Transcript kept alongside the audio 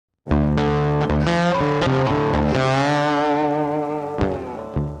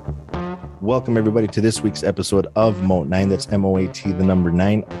welcome everybody to this week's episode of Moat 9. That's MOAT, the number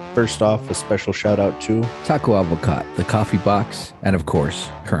 9. First off, a special shout out to Taco Avocat, the coffee box, and of course,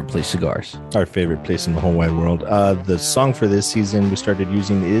 Current Place Cigars. our favorite place in the whole wide world. The song for this season we started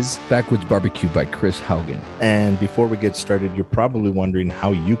using is Backwoods Barbecue by Chris Haugen. And before we get started, you're probably wondering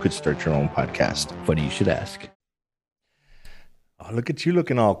how you could start your own podcast. Funny you should ask. Oh, look at you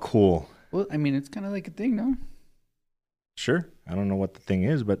looking all cool. Well, I mean, it's kind of like a thing, no? Sure. I don't know what the thing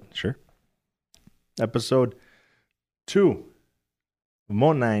is, but sure. Episode 2 of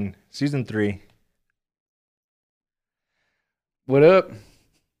Moat 9, Season 3. What up?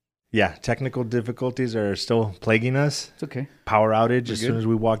 Yeah, technical difficulties are still plaguing us. It's okay. Power outage We're as good. soon as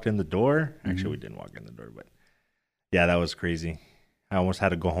we walked in the door. Mm-hmm. Actually, we didn't walk in the door, but yeah, that was crazy. I almost had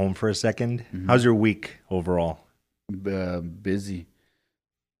to go home for a second. Mhm. How's your week overall? Busy.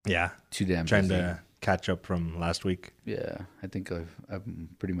 Yeah, Too damn trying busy. to catch up from last week. Yeah, I think I'm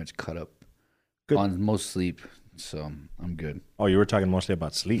pretty much caught up Good. on most sleep, so I'm good. Oh, you were talking mostly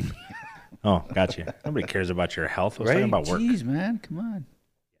about sleep. Oh, gotcha. Nobody cares about your health. I was Right? talking about work. Jeez, man, come on.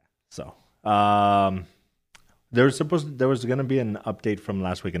 So, there was going to be an update from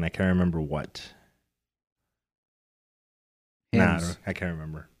last week, and I can't remember what. Hymns. I can't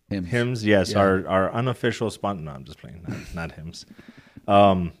remember. Hymns. Hymns, yes, Yeah. our unofficial sponsor. No, I'm just playing, not hymns.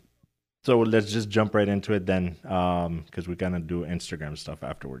 So let's just jump right into it then, because we're gonna do Instagram stuff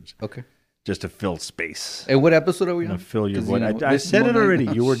afterwards, Okay. just to fill space. Hey, what episode are we And on? fill your 'Cause, void. you know, I this said it morning- already.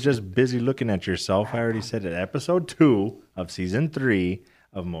 Oh, You were shit. just busy looking at yourself. I already said it. Episode 2 of season 3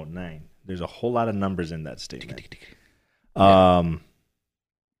 of Moat 9. There's a whole lot of numbers in that statement.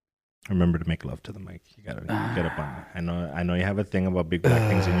 Remember to make love to the mic. You gotta get up on it. I know you have a thing about big black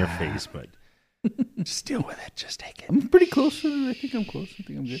things in your face, but just deal with it. Just take it. I'm pretty close to it. I think I'm close. I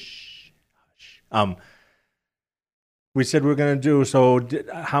think I'm good. We said we are gonna do. So,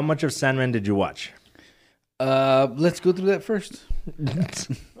 how much of Sandman did you watch? Let's go through that first.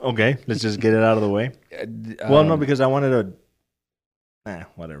 Okay, let's just get it out of the way. Well, no, because I wanted to.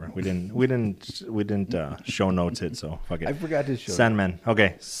 Whatever. We didn't show notes it. So fuck it. I forgot to show. Sandman.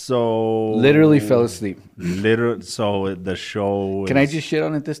 Okay, so Literally fell asleep. So the show. Can I just shit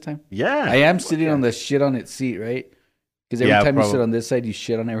on it this time? Yeah. I am sitting on the shit on it seat, right? Because every Yeah, time you sit probably. on this side, you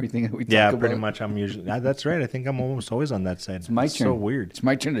shit on everything that we talk Yeah, about. pretty much. I'm usually. That's right. I think I'm almost always on that side. It's my turn. So weird. It's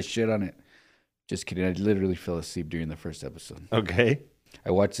my turn to shit on it. Just kidding. I literally fell asleep during the first episode. Okay.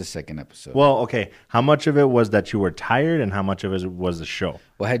 I watched the second episode. Well, okay. How much of it was that you were tired, and how much of it was the show?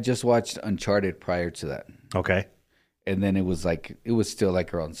 Well, I had just watched Uncharted prior to that, Okay. and then it was still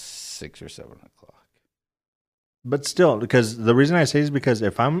like around 6 or 7 o'clock. But still, because the reason I say is because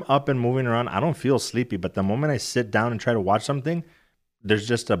if I'm up and moving around, I don't feel sleepy. But the moment I sit down and try to watch something, there's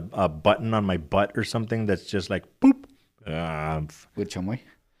just a button on my butt or something that's just like boop. Which am I?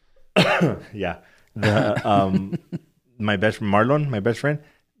 Yeah. The my best Marlon, my best friend,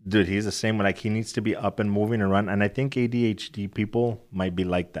 dude, he's the same. Like he needs to be up and moving around, and I think ADHD people might be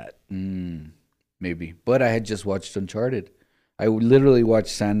like that. Maybe. But I had just watched Uncharted. I literally watched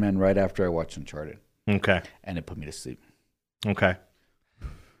Sandman right after I watched Uncharted, Okay. and it put me to sleep. Okay.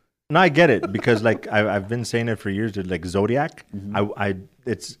 No, I get it because like I've been saying it for years, dude. Like Zodiac,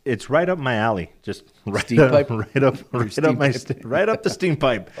 it's right up my alley. Just right Steam up, pipe? right up right up the steam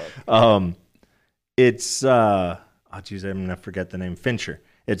pipe. It's oh geez, I'm gonna forget the name. Fincher.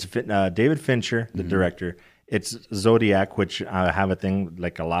 It's David Fincher, the director. It's Zodiac, which I have a thing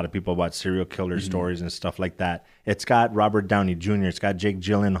like a lot of people about serial killer stories and stuff like that. It's got Robert Downey Jr. It's got Jake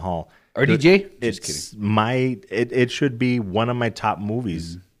Gyllenhaal. RDJ? It's it should be one of my top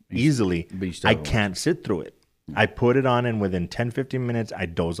movies easily. But you still I haven't can't sit through it. I put it on and within 10, 15 minutes, I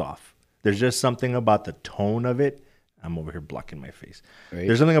doze off. There's just something about the tone of it. I'm over here blocking my face. Right.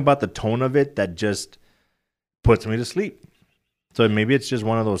 There's something about the tone of it that just puts me to sleep. So maybe it's just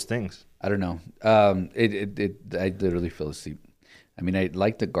one of those things. I don't know. I literally fell asleep. I mean, I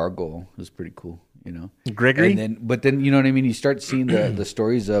liked the gargoyle. It was pretty cool, you know. Gregory? But then you know what I mean. You start seeing the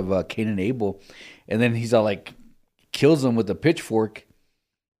stories of Cain and Abel, and then he's all like kills them with a pitchfork,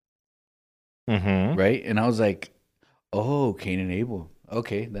 Mm-hmm. right? And I was like, oh, Cain and Abel.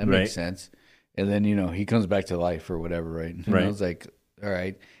 Okay, that Right. makes sense. And then you know he comes back to life or whatever, right? And Right. I was like, all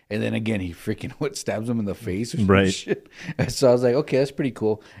right. And then again, he freaking stabs him in the face or some Right. shit. And so I was like, okay, that's pretty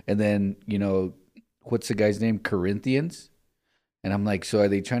cool. And then you know, what's the guy's name? Corinthians. And I'm like, so are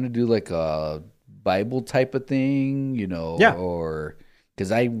they trying to do like a Bible type of thing, you know? Yeah. Or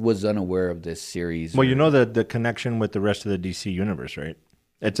because I was unaware of this series. Well, you know the connection with the rest of the DC universe, right?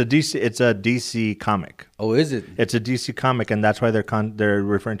 It's a DC comic. Oh, is it? It's a DC comic, and that's why they're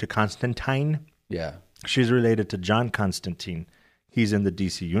referring to Constantine. Yeah. She's related to John Constantine. he's in the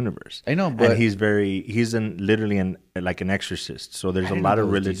DC universe. I know, but and he's literally like an exorcist. So there's a lot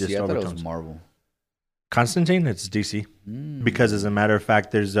of religious DC. I thought it overtones. was Marvel. Constantine, it's DC. Because as a matter of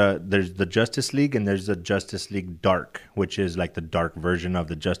fact, there's the Justice League and there's the Justice League Dark, which is like the dark version of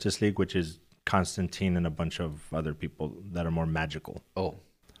the Justice League, which is Constantine and a bunch of other people that are more magical. Oh,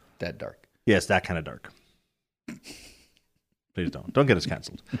 that dark. Yes, that kind of dark. Please don't get us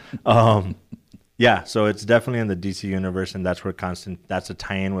canceled. Yeah, so it's definitely in the DC universe, and that's where that's a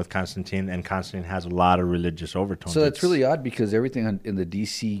tie-in with Constantine, and Constantine has a lot of religious overtones. So that's really odd because everything in the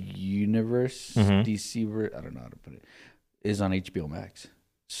DC universe, I don't know how to put it, is on HBO Max.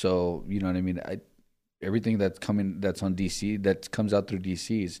 So you know what I mean. Everything that's on DC that comes out through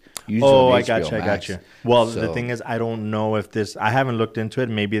DC is usually on I HBO got you. Well, the thing is, I don't know if I haven't looked into it.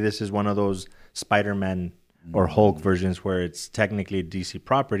 Maybe this is one of those Spider-Man or Hulk versions where it's technically a DC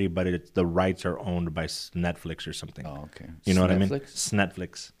property, but the rights are owned by Netflix or something. Oh, okay. You know what I mean?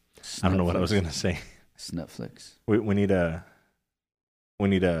 Netflix. I don't know what I was gonna say. Netflix. We need a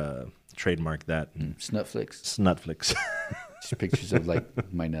trademark that. Netflix. Snutflix. Just pictures of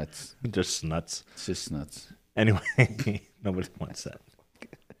like my nuts. Just nuts. It's just nuts. Anyway, nobody wants that.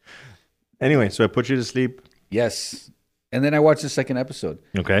 Anyway, so I put you to sleep. Yes, and then I watched the second episode.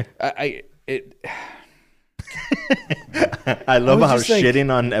 Okay. I love how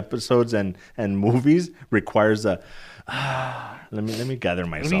shitting on episodes and movies requires a. Let me gather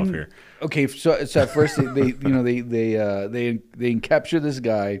myself here. Okay, so at first they capture this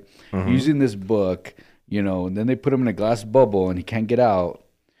guy using this book, and then they put him in a glass bubble and he can't get out.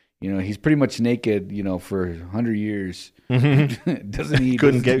 He's pretty much naked, for 100 years. Doesn't he? You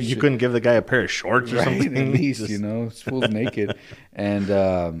couldn't give the guy a pair of shorts or something. At least, this fool's naked,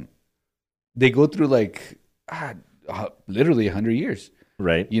 and they go through like literally 100 years.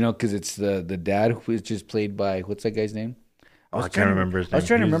 Right. Because it's the dad who is just played by, what's that guy's name? I can't remember his name. I was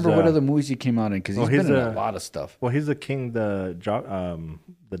trying to remember what other movies he came out in because he's been in a lot of stuff. Well, he's the king, the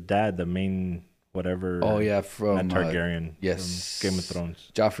dad, the main whatever. Oh yeah, from Targaryen. Yes, from Game of Thrones.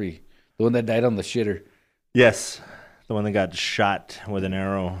 Joffrey, the one that died on the shitter. Yes, the one that got shot with an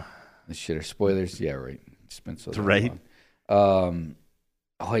arrow. The shitter. Spoilers. Yeah, right. It's been so right. Long.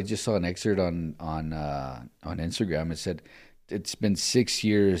 I just saw an excerpt on Instagram. It said it's been 6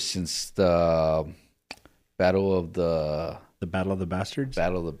 years since the Battle of the Bastards.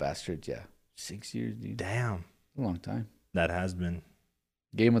 Battle of the Bastards. Yeah, 6 years, dude. Damn, a long time. That has been.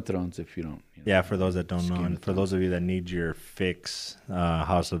 Game of Thrones, if you don't. Yeah, for those that don't know, and for those of you that need your fix,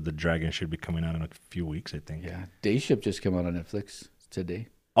 House of the Dragon should be coming out in a few weeks, I think. Yeah, Day Ship just came out on Netflix today.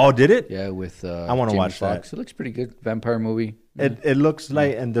 Oh, did it? Yeah, with I want to watch Fox. That. It looks pretty good. Vampire movie. It looks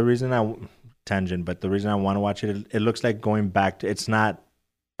like, and the reason I want to watch it looks like going back to. It's not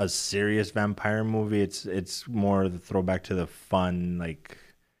a serious vampire movie. It's more the throwback to the fun, like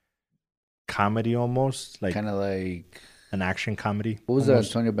comedy almost, like kind of like an action comedy. What was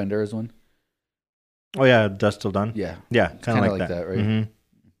almost. That Antonio Banderas one? Oh yeah, Dust Till Dawn. Yeah, kind of like that, right? Mm-hmm.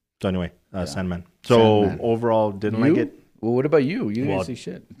 So anyway, Sandman. So overall, didn't like it. Well, what about you? You didn't see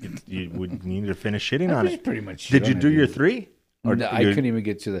shit. You would need to finish shitting on it. Pretty much. Did you do your 3? Or no, I couldn't even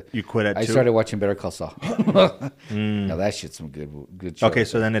get to the. You quit at 2? I started watching Better Call Saul. Now that shit's some good show. Okay,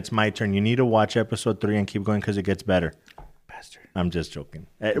 so then it's my turn. You need to watch episode 3 and keep going because it gets better. Bastard. I'm just joking.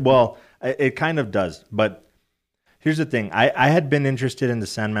 Well, it kind of does, but here's the thing. I had been interested in the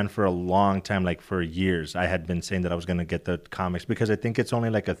Sandman for a long time, like for years. I had been saying that I was going to get the comics because I think it's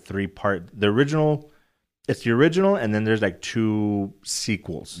only like a 3-part. It's the original, and then there's like 2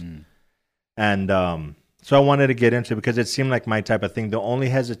 sequels. And so I wanted to get into it because it seemed like my type of thing. The only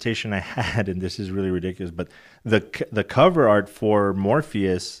hesitation I had, and this is really ridiculous, but the cover art for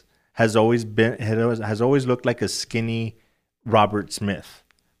Morpheus has always looked like a skinny Robert Smith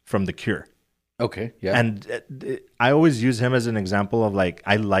from The Cure. Okay, yeah. And I always use him as an example of like,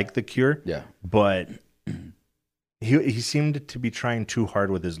 I like The Cure, yeah, but he seemed to be trying too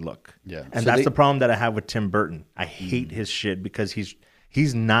hard with his look. Yeah. And that's the problem that I have with Tim Burton. I hate his shit because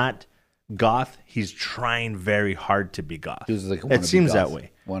he's not goth. He's trying very hard to be goth. It seems that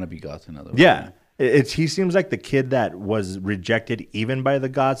way. Want to be goth, in other words. Yeah. He seems like the kid that was rejected even by the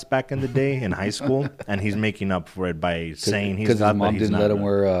goths back in the day in high school, and he's making up for it by saying he's goth, because his mom didn't let him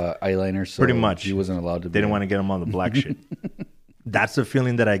wear eyeliner, so pretty much he wasn't allowed to. They didn't want to get him on the black shit. That's the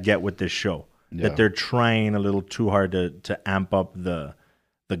feeling that I get with this show. Yeah. That they're trying a little too hard to amp up the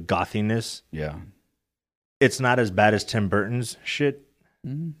gothiness. Yeah. It's not as bad as Tim Burton's shit.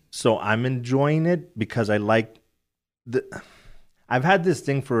 Mm-hmm. So I'm enjoying it because I like I've had this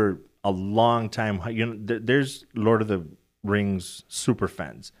thing for a long time. There's Lord of the Rings super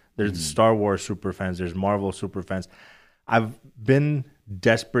fans. There's Star Wars super fans. There's Marvel super fans. I've been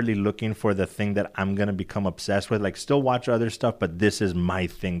desperately looking for the thing that I'm gonna become obsessed with. Like, still watch other stuff, but this is my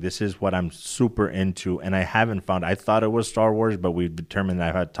thing. This is what I'm super into, and I haven't found. I thought it was Star Wars, but we've determined that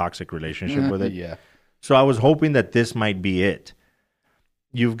I've had a toxic relationship with it. Yeah. So I was hoping that this might be it.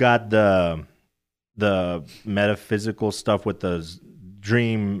 You've got the metaphysical stuff with the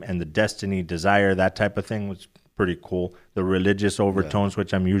dream and the destiny, desire, that type of thing was pretty cool. The religious overtones,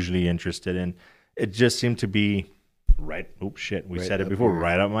 which I'm usually interested in, it just seemed to be right. Oops, shit. We said it before,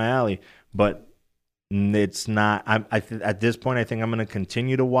 right up my alley. But it's not. At this point, I think I'm going to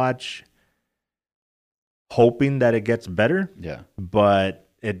continue to watch, hoping that it gets better. Yeah. But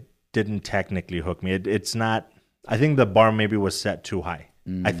it didn't technically hook me. It's not. I think the bar maybe was set too high.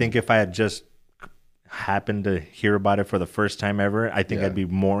 I think if I had just happened to hear about it for the first time ever, I think I'd be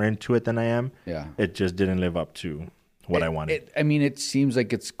more into it than I am. Yeah. It just didn't live up to what I wanted. I mean, it seems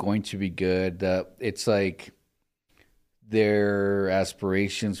like it's going to be good. It's like their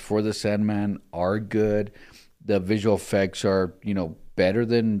aspirations for the Sandman are good. The visual effects are, better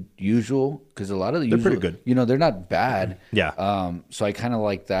than usual because a lot of the they're pretty good. They're not bad. Yeah. So I kind of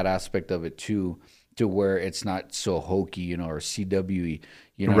like that aspect of it too, to where it's not so hokey, or CWE,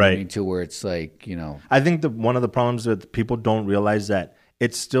 what I mean, to where it's like, I think one of the problems that people don't realize that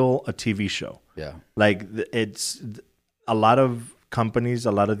it's still a TV show. Yeah. Like it's a lot of companies,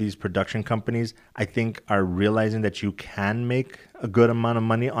 a lot of these production companies, I think are realizing that you can make a good amount of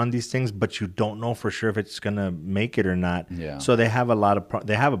money on these things, but you don't know for sure if it's going to make it or not. Yeah. So they have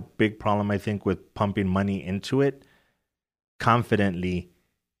they have a big problem, I think, with pumping money into it confidently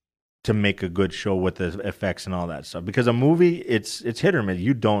to make a good show with the effects and all that stuff. Because a movie, it's hit or miss.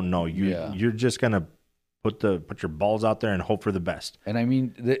 You don't know. You're just gonna put your balls out there and hope for the best. And I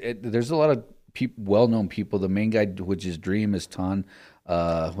mean, there's a lot of well-known people. The main guy, which is Dream, is Ton.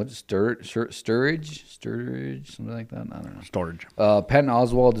 What is Sturridge, something like that. I don't know. Storage. Patton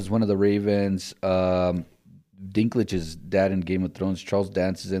Oswalt is one of the Ravens. Dinklage's dad in Game of Thrones. Charles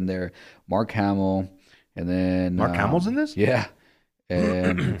Dance is in there. Mark Hamill, and then Mark Hamill's in this. Yeah.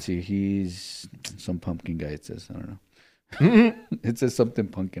 And let's see, he's some pumpkin guy, it says. I don't know. It says something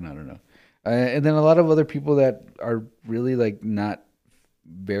pumpkin, I don't know. And then a lot of other people that are really like not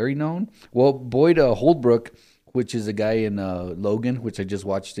very known. Well, Boyd Holbrook, which is a guy in Logan, which I just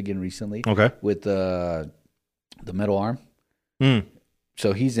watched again recently. Okay. With the metal arm. Mm.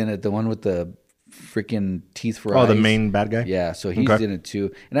 So he's in it, the one with the freaking teeth for eyes. Oh, the main bad guy? Yeah, so he's in it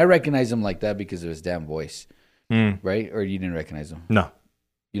too. And I recognize him like that because of his damn voice. Right? Or you didn't recognize him? No.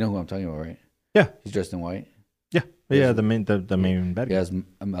 You know who I'm talking about, right? Yeah. He's dressed in white. Yeah. Yeah, the main bad guy. He has,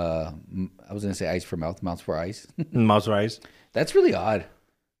 I was going to say eyes for mouth, mouth for eyes. Mouth for eyes. That's really odd.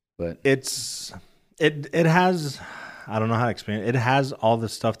 But it has, I don't know how to explain it. It has all the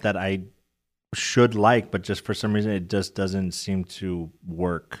stuff that I should like, but just for some reason it just doesn't seem to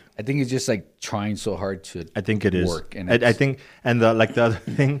work. I think it's just like trying so hard to I think it is. work. And I think, and the other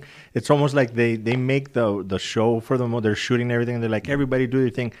thing, it's almost like they make the show for them. They're shooting everything. And they're like, everybody do their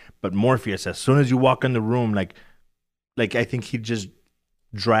thing. But Morpheus, as soon as you walk in the room, like I think he just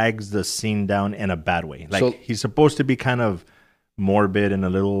drags the scene down in a bad way. Like he's supposed to be kind of morbid and a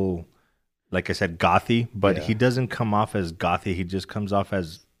little, like I said, gothy, but he doesn't come off as gothy. He just comes off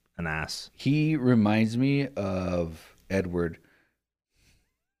as an ass. He reminds me of Edward.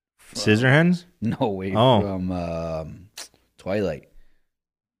 Scissorhands? No way. From Twilight.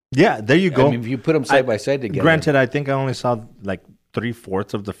 Yeah, there you go. I mean, if you put them side by side together. Granted, I think I only saw like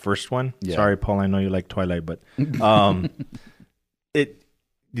 3/4 of the first one. Yeah. Sorry, Paul. I know you like Twilight, but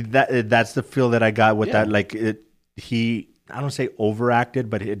that's the feel that I got with that. Like I don't say overacted,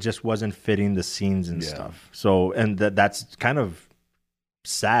 but it just wasn't fitting the scenes and stuff. So, and that's kind of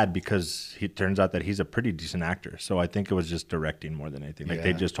sad because it turns out that he's a pretty decent actor. So I think it was just directing more than anything. Like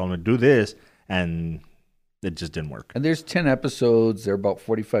they just told him to do this and it just didn't work. And there's 10 episodes. They're about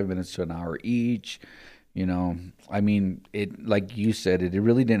 45 minutes to an hour each. I mean, it, like you said, it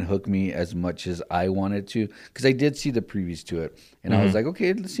really didn't hook me as much as I wanted to, because I did see the previews to it and I was like, okay,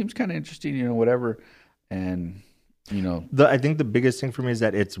 it seems kind of interesting, whatever. And I think the biggest thing for me is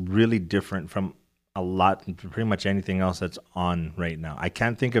that it's really different from pretty much anything else that's on right now. I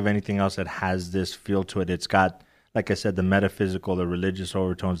can't think of anything else that has this feel to it. It's got, like I said, the metaphysical, the religious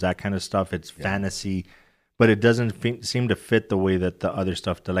overtones, that kind of stuff. It's fantasy, but it doesn't seem to fit the way that the other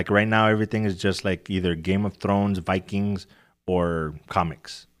stuff does. Like right now, everything is just like either Game of Thrones, Vikings, or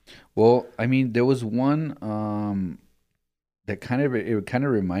comics. Well, I mean, there was one that kind of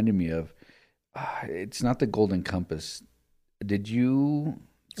reminded me of. It's not the Golden Compass. Did you?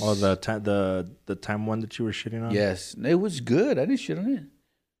 Oh, the time one that you were shitting on? Yes. It was good. I didn't shit on it.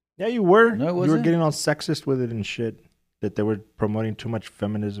 Yeah, you were. No, it You were wasn't. getting all sexist with it and shit. that they were promoting too much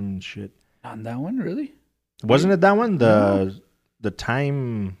feminism and shit. On that one, really? Wasn't it that one? The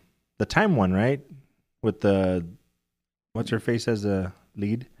time one, right? With the what's her face as the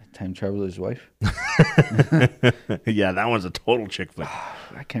lead? Time Traveler's Wife. Yeah, that one's a total chick flick.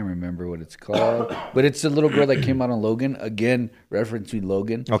 I can't remember what it's called, but it's a little girl that came out on Logan. Again, referencing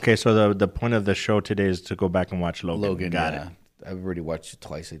Logan. Okay, so the point of the show today is to go back and watch Logan. Got it. I've already watched it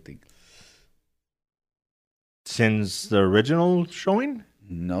twice, I think. Since the original showing?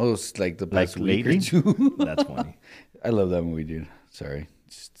 No, it's like the past week lately? or two. That's funny. I love that movie, dude. Sorry.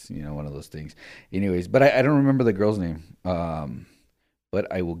 It's, one of those things. Anyways, but I don't remember the girl's name. But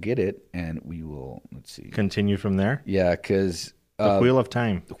I will get it, and we will, let's see. Continue from there? Yeah, because... The Wheel of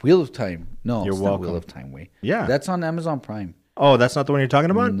Time. The Wheel of Time. No, You're it's welcome. not Wheel of Time, way. Yeah. That's on Amazon Prime. Oh, that's not the one you're talking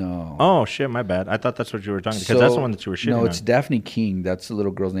about? No. Oh, shit, my bad. I thought that's what you were talking about, because that's the one that you were shitting on. No, it's Daphne King. That's the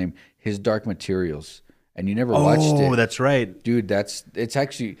little girl's name. His Dark Materials. And you never watched it. Oh, that's right. Dude, it's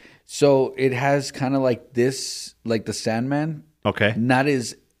actually... So it has kind of like this, like the Sandman. Okay. Not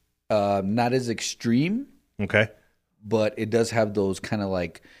as extreme. Okay. But it does have those kind of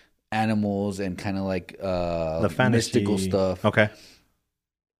like animals and kind of like the fantasy mystical stuff. Okay.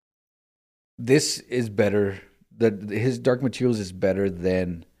 This is better. His Dark Materials is better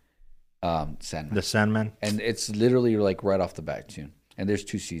than Sandman. The Sandman. And it's literally like right off the bat too. And there's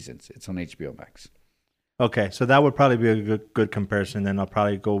 2 seasons. It's on HBO Max. Okay, so that would probably be a good comparison. Then I'll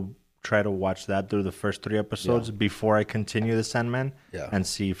probably go try to watch that through the first 3 episodes before I continue the Sandman and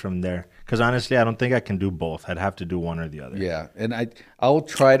see from there. Because honestly, I don't think I can do both. I'd have to do one or the other. Yeah, and I'll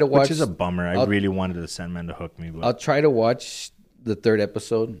try to watch. Which is a bummer. I really wanted the Sandman to hook me. But I'll try to watch the 3rd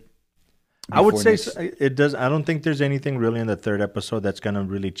episode. I would say it does. I don't think there's anything really in the 3rd episode that's gonna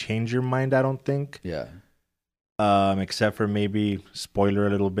really change your mind. I don't think. Yeah. Except for maybe spoiler a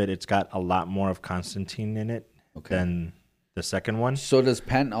little bit. It's got a lot more of Constantine in it than the second one. So does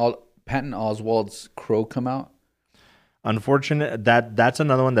Patton Oswalt's Crow come out? Unfortunate that's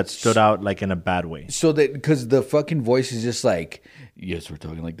another one that stood out like in a bad way. So that because the fucking voice is just like, yes, we're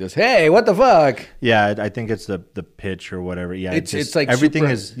talking like this. Hey, what the fuck? Yeah, I think it's the pitch or whatever. Yeah, it's like everything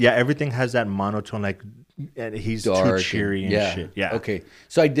everything has that monotone, like he's dark too cheery and shit. Yeah. Okay.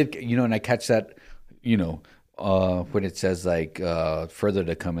 So I did, and I catch that, when it says like further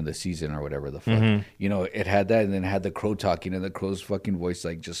to come in the season or whatever the fuck, it had that, and then it had the crow talking, and the crow's fucking voice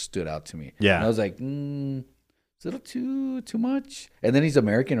like just stood out to me. Yeah, and I was like, it's a little too much. And then he's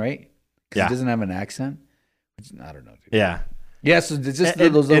American, right? Yeah, he doesn't have an accent. Which, I don't know, dude. Yeah, yeah. So it's just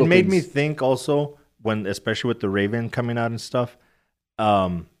those little. It made things. me think also especially with the Raven coming out and stuff.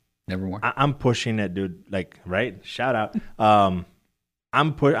 Nevermore. I'm pushing it, dude. Like, right? Shout out.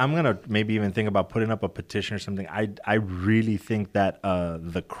 I'm gonna maybe even think about putting up a petition or something. I really think that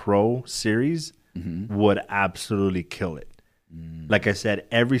the Crow series would absolutely kill it. Like I said,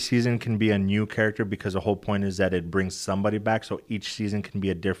 every season can be a new character because the whole point is that it brings somebody back. So each season can be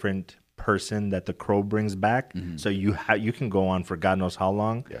a different person that the Crow brings back. So you can go on for God knows how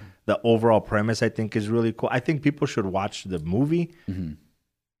long. Yeah. The overall premise I think is really cool. I think people should watch the movie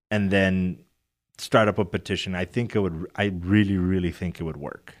and then start up a petition. I think it would. I really, really think it would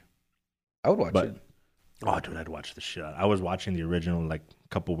work. I would watch it. Oh, dude, I'd watch the shit out. I was watching the original like a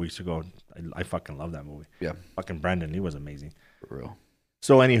couple weeks ago. I fucking love that movie. Yeah, fucking Brandon Lee was amazing. For real.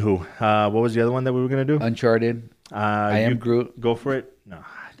 So, anywho, what was the other one that we were gonna do? Uncharted. I Am Groot. Go for it. No,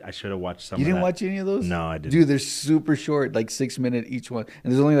 I should have watched some. You didn't watch any of those? No, I didn't. Dude, they're super short, like 6 minute each one,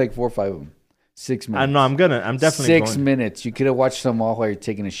 and there's only like 4 or 5 of them. 6 minutes. I know. I'm definitely 6 minutes. You could have watched them all while you're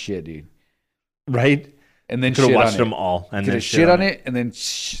taking a shit, dude. Right. And then could have watched them all and then shit on it and then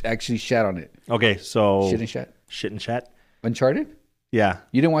actually shat on it. Okay, so shit and chat. Uncharted? Yeah.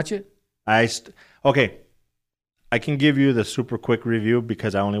 You didn't watch it? Okay. I can give you the super quick review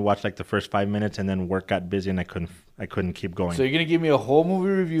because I only watched like the first 5 minutes and then work got busy and I couldn't keep going. So you're gonna give me a whole movie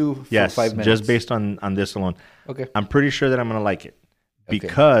review for 5 minutes? Just based on this alone. Okay. I'm pretty sure that I'm gonna like it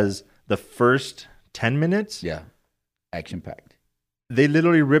because the first 10 minutes, action packed. They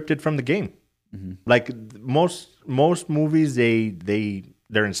literally ripped it from the game. Like most movies,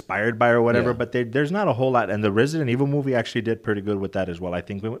 they're inspired by or whatever, but there's not a whole lot. And the Resident Evil movie actually did pretty good with that as well. I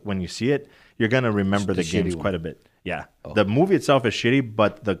think when you see it, you're gonna remember the games quite a bit. Yeah, the movie itself is shitty,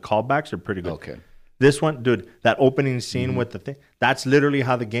 but the callbacks are pretty good. Okay, this one, dude, that opening scene with the thing, that's literally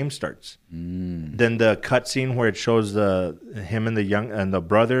how the game starts. Then the cut scene where it shows him and the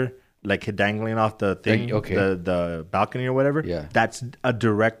brother like dangling off the thing, the balcony or whatever. Yeah, that's a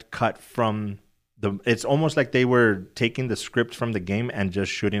direct cut from it's almost like they were taking the script from the game and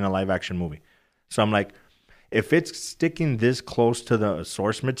just shooting a live action movie. So I'm like, if it's sticking this close to the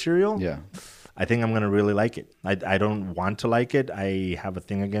source material, I think I'm gonna really like it. I don't want to like it. I have a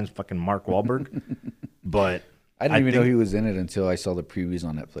thing against fucking Mark Wahlberg, but I didn't even know he was in it until I saw the previews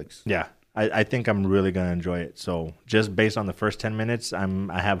on Netflix. Yeah, I think I'm really gonna enjoy it. So just based on the first 10 minutes,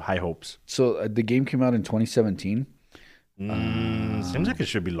 I have high hopes. So the game came out in 2017. Seems like it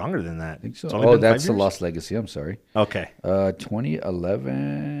should be longer than that. I think so. It's only Oh, been that's 5 the years? Lost Legacy. I'm sorry. Okay,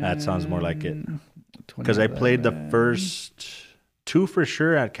 2011. that sounds more like it. Because I played the first 2 for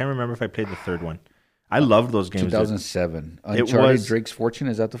sure. I can't remember if I played the third one. I loved those games. 2007. It Uncharted was- Drake's Fortune.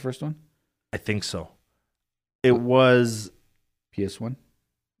 Is that the first one? I think so. It was PS1.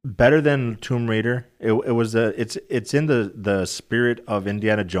 better than Tomb Raider. It's in the spirit of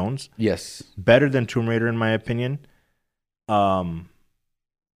Indiana Jones. Yes. Better than Tomb Raider in my opinion.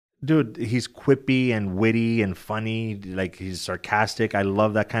 Dude, he's quippy and witty and funny. Like he's sarcastic. I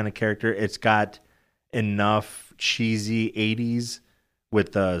love that kind of character. It's got enough cheesy 80s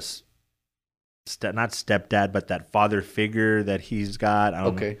with the not stepdad, but that father figure that he's got. I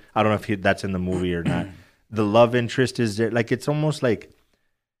don't know if that's in the movie or not. The love interest is there. Like it's almost like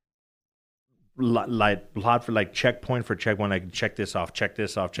plot for like checkpoint for checkpoint. Like check this off, check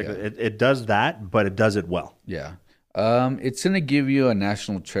this off, check it does that, but it does it well. Yeah. It's gonna give you a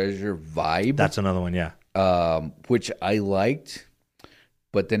National Treasure vibe. That's another one, yeah. Which I liked,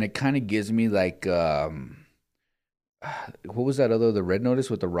 but then it kind of gives me like what was that other, the Red Notice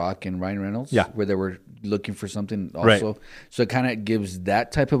with The Rock and Ryan Reynolds? Yeah. Where they were looking for something also. Right. So it kind of gives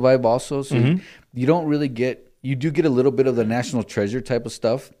that type of vibe also. So you don't really you do get a little bit of the National Treasure type of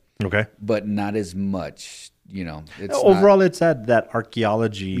stuff, Okay. but not as much, you know. It's Overall, it's that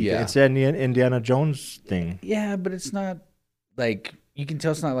archaeology. Yeah. It's an Indiana Jones thing. yeah, but it's not like, you can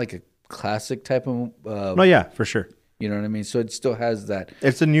tell it's not like a classic type of, No, yeah, for sure. you know what I mean? So it still has that.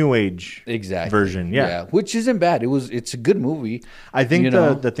 It's a new age Exactly. version. Yeah. Which isn't bad. It's a good movie. I think You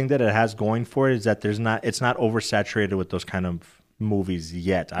know? the thing that it has going for it is that it's not oversaturated with those kind of movies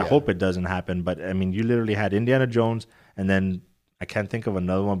yet. I hope it doesn't happen, but I mean, you literally had Indiana Jones, and then I can't think of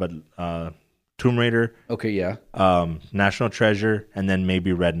another one, but Tomb Raider, Okay, yeah. National Treasure, and then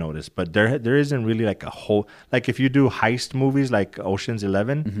maybe Red Notice. But there isn't really like a whole, like if you do heist movies like Ocean's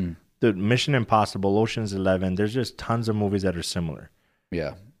 11, the Mission Impossible, Ocean's 11, there's just tons of movies that are similar.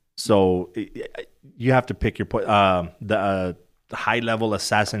 Yeah. So you have to pick your point. The high level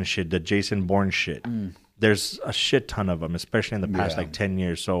assassin shit, the Jason Bourne shit. There's a shit ton of them, especially in the past like 10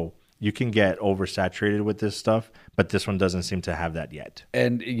 years. So you can get oversaturated with this stuff, but this one doesn't seem to have that yet.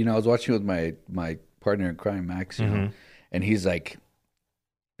 And, you know, I was watching with my partner in crime, Max, you know, and he's like,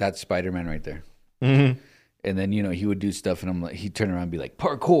 that's Spider-Man right there. Mm-hmm. And then, you know, he would do stuff, and I'm like, he'd turn around and be like,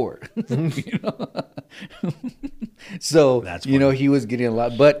 parkour. You know? So, That's you know, he was getting a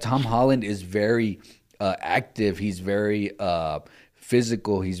lot. But Tom Holland is very active. He's very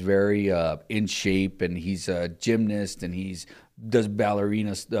physical. He's very in shape, and he's a gymnast, and does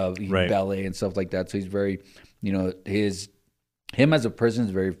ballerina stuff, ballet and stuff like that. So he's very, you know, him as a person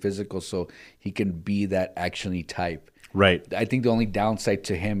is very physical, so he can be that actiony type. Right. I think the only downside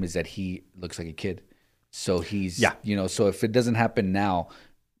to him is that he looks like a kid. So he's, you know, so if it doesn't happen now,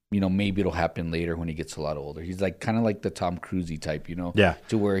 you know, maybe it'll happen later when he gets a lot older. He's like kind of like the Tom Cruise type, you know,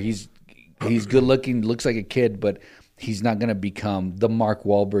 to where he's good looking, looks like a kid, but he's not going to become the Mark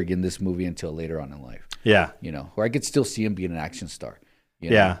Wahlberg in this movie until later on in life. Yeah. You know, where I could still see him being an action star.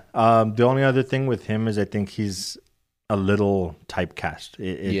 You know? Yeah. The only other thing with him is I think he's a little typecast.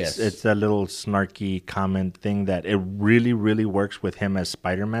 It's a little snarky comment thing that it really, really works with him as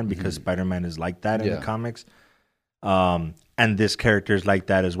Spider-Man because Spider-Man is like that in the comics. And this character is like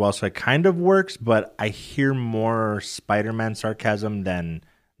that as well. So it kind of works, but I hear more Spider-Man sarcasm than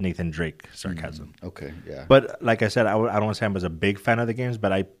Nathan Drake sarcasm. Okay, yeah. But like I said, I don't want to say I was a big fan of the games,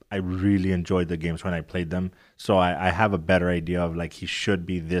 but I really enjoyed the games when I played them. So I have a better idea of like he should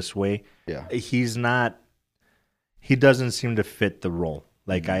be this way. Yeah. He doesn't seem to fit the role.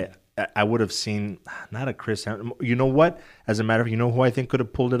 Like I would have seen not a Chris Hemsworth. You know what? As a matter of, you know who I think could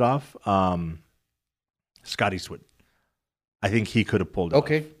have pulled it off? Scott Eastwood. I think he could have pulled it off.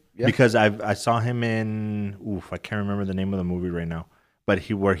 Yeah. Because I saw him in I can't remember the name of the movie right now. But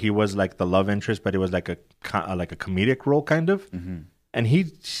he was like the love interest, but it was like a comedic role kind of. And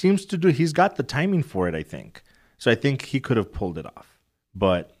he seems to he's got the timing for it, I think. So I think he could have pulled it off.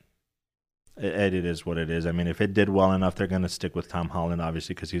 But it is what it is. I mean, if it did well enough, they're going to stick with Tom Holland,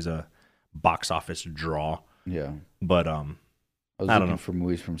 obviously, because he's a box office draw. Yeah. But I was looking for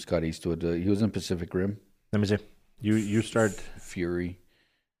movies from Scott Eastwood. He was in Pacific Rim. Let me see. You start. Fury.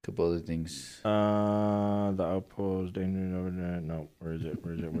 A couple other things. The Outpost. No, where is it?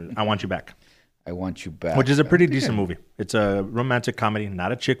 I Want You Back. I Want You Back. which is a pretty decent movie. It's a romantic comedy,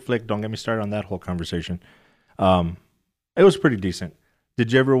 not a chick flick. Don't get me started on that whole conversation. It was pretty decent.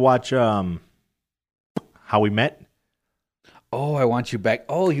 Did you ever watch How We Met? Oh, I Want You Back.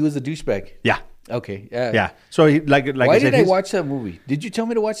 Oh, he was a douchebag. Yeah, Okay. Yeah. yeah. So he like Why I said, did I watch that movie? Did you tell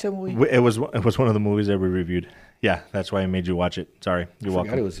me to watch that movie? It was one of the movies that we reviewed. Yeah, that's why I made you watch it. Sorry, you're Forgot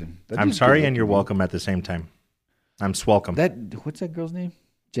welcome. it was him. That I'm dude's sorry, good and you're looking, welcome at the same time. I'm swelcome. What's that girl's name?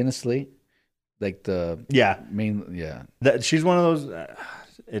 Jenna Slate? Like the Yeah, main, yeah. she's one of those.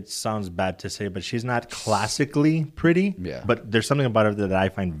 It sounds bad to say, but she's not classically pretty. Yeah. But there's something about her that I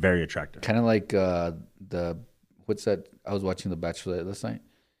find very attractive. Kind of like what's that? I was watching The Bachelor last night.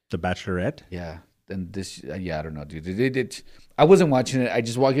 The Bachelorette. Yeah. And this, yeah, I don't know, dude. I wasn't watching it. I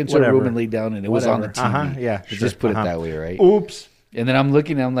just walked into a Whatever. room and laid down, and it was on the TV. Yeah, To sure. just put it that way, right? Oops. And then I'm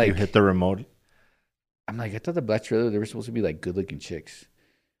looking, and I'm You like, hit the remote. I thought The Bachelor, they were supposed to be like good-looking chicks.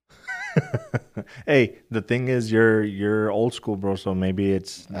 Hey, the thing is, you're old school, bro. So maybe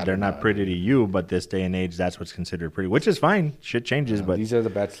they're not pretty to you, but this day and age, that's what's considered pretty, which is fine. Shit changes, but These are the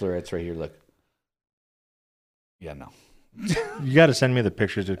Bachelorettes right here. Look. Yeah, no. you got to send me the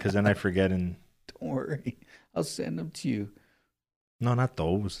pictures, because then I forget. And Don't worry. I'll send them to you. no, not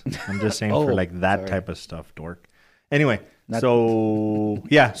those. I'm just saying Oh, for like that sorry. type of stuff, dork. Anyway, Not- so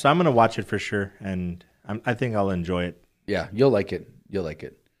I'm gonna watch it for sure, and I think I'll enjoy it. Yeah, you'll like it. You'll like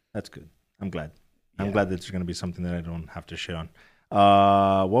it. That's good. I'm glad. Yeah. I'm glad that there's gonna be something that I don't have to shit on.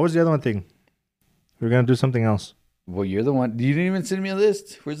 What was the other one thing? We were gonna do something else. Well, you're the one. You didn't even send me a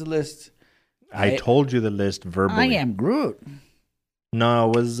list. Where's the list? I told you the list verbally. am Groot. No,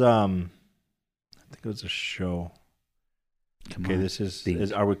 it was I think it was a show. Come Okay, on. this is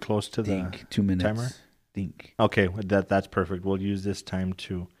Think. are we close to the Think. 2 minutes. timer? Think. Okay, that's perfect. We'll use this time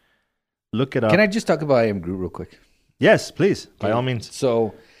to look it up. Can I just talk about I Am Groot real quick? Yes, please. By Okay. all means.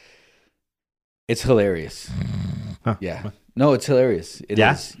 So, it's hilarious. Huh. Yeah. No, it's hilarious. It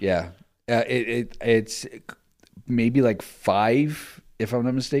Yeah? is. Yeah. It's maybe like 5, if I'm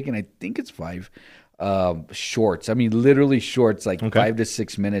not mistaken. I think it's 5 shorts. I mean, literally shorts, like Okay. 5 to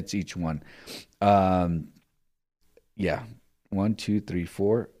 6 minutes each one. Yeah. 1, 2, 3,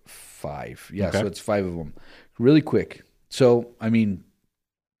 4, 5. Yeah. Okay. So it's 5 of them. Really quick. So, I mean,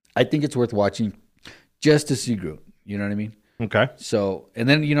 I think it's worth watching just to see Groot. You know what I mean? Okay. So, and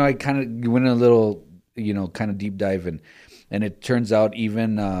then, I kind of went a little, kind of deep dive, and it turns out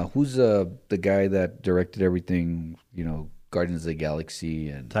even, who's the guy that directed everything, Guardians of the Galaxy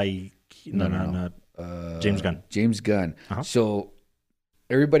and No. James Gunn. James Gunn. Uh-huh. So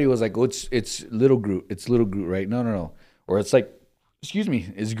everybody was like, oh, it's Little Groot. It's Little Groot, right? No. Or it's like, excuse me,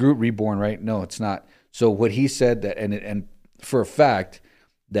 is Groot reborn, right? No, it's not. So what he said that, and for a fact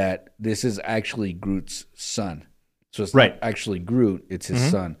that this is actually Groot's son. So it's Right. not actually Groot, it's his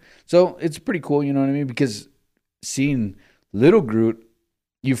son. So it's pretty cool, you know what I mean? Because seeing Little Groot,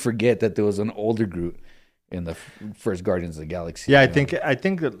 you forget that there was an older Groot in the first Guardians of the Galaxy. Yeah, you know? I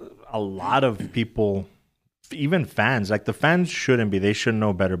think a lot of people, even fans, like the fans shouldn't be. They should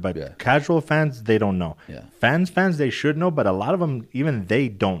know better. But Yeah. casual fans, they don't know. Yeah. Fans, they should know. But a lot of them, even they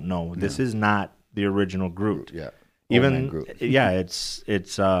don't know. This is not the original Groot. Yeah. Old man Even Groot. yeah, it's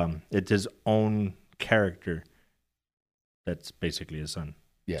his own character. That's basically his son.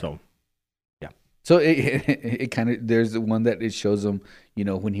 Yeah. So So it kind of, there's the one that it shows him,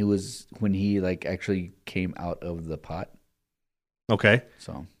 when he like actually came out of the pot. okay,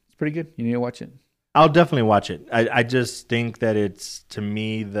 So it's pretty good. You need to watch it. I'll definitely watch it. I just think that it's, to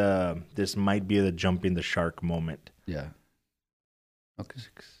me, this might be the jumping the shark moment. Yeah. Okay.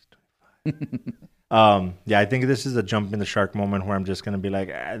 Yeah, I think this is a jump in the shark moment where I'm just gonna be like,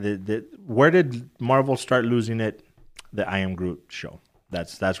 where did Marvel start losing it? The I Am Groot show.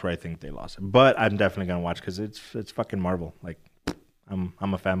 That's where I think they lost it. But I'm definitely gonna watch because it's fucking Marvel. Like, I'm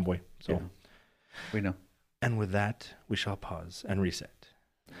a fanboy. So, Yeah. We know. and with that, we shall pause and reset.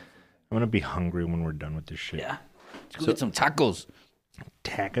 I'm gonna be hungry when we're done with this shit. Yeah. Let's go get some tacos.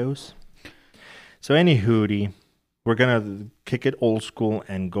 Tacos. So, any hootie, we're gonna kick it old school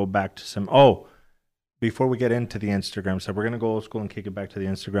and go back to some. Oh, before we get into the Instagram stuff, we're gonna go old school and kick it back to the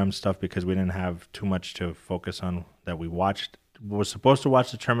Instagram stuff because we didn't have too much to focus on that we watched. We was supposed to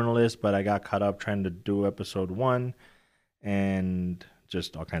watch the Terminal List, but I got caught up trying to do episode 1 and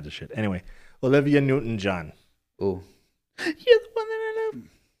just all kinds of shit. Anyway, Olivia Newton-John. Oh. You're the one that I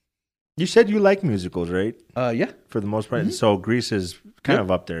You said you like musicals, right? love. Yeah. For the most part. So Grease is kind Yep.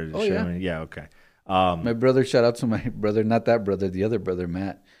 of up there. Oh, Shit, yeah. I mean, yeah, okay. My brother, shout out to my brother, not that brother, the other brother,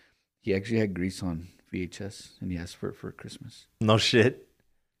 Matt. He actually had Grease on VHS, and he asked for it for Christmas. No shit.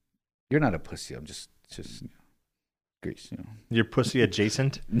 You're not a pussy. I'm just Grease. You know. You're pussy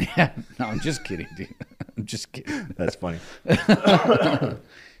adjacent. Yeah. No, I'm just kidding, dude. I'm just kidding. That's funny.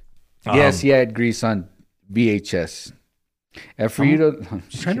 Yes, he had Grease on VHS. And for you to, I'm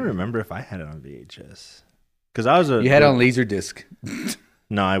trying to remember if I had it on VHS. Because I was you had it on Laserdisc.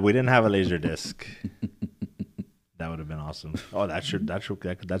 No, we didn't have a laser disc. That would have been awesome. Oh, that's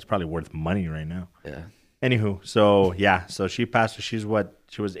probably worth money right now. Yeah. Anywho, so yeah, so she passed. She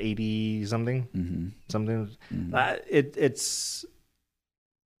was 80 something, something. It's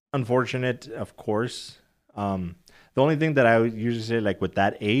unfortunate, of course. The only thing that I would usually say, like with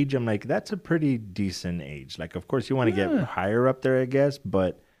that age, I'm like, that's a pretty decent age. Like, of course, you want to get higher up there, I guess,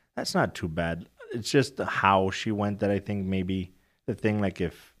 but that's not too bad. It's just how she went that I think maybe the thing, like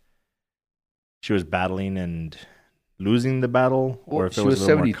if she was battling and losing the battle, or if it was a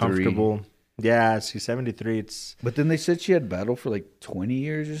little more comfortable. Yeah, she's 73. But then they said she had battled for like 20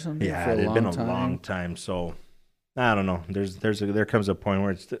 years or something. Yeah, it had been a long time. So I don't know. There comes a point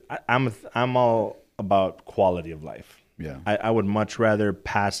where I'm all about quality of life. Yeah, I would much rather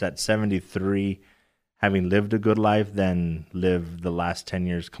pass at 73 having lived a good life than live the last 10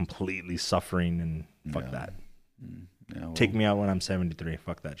 years completely suffering and fuck that. Yeah, well, take me out when I'm 73.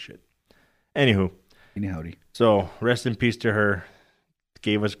 Fuck that shit. Anywho. Howdy. So rest in peace to her.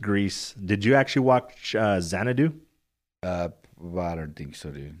 Gave us Grease. Did you actually watch Xanadu? I don't think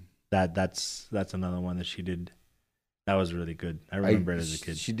so, dude. That's another one that she did. That was really good. I remember it as a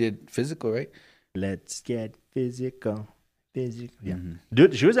kid. She did Physical, right? Let's get physical. Yeah.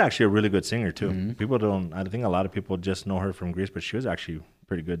 Dude, she was actually a really good singer too. People don't, I think a lot of people just know her from Grease, but she was actually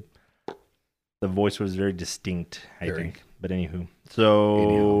pretty good. The voice was very distinct, I think. But anywho.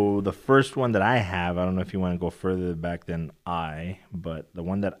 So the first one that I have, I don't know if you want to go further back than but the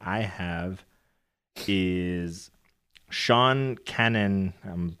one that I have is Sean Kanan,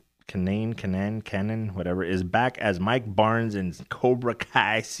 whatever, is back as Mike Barnes in Cobra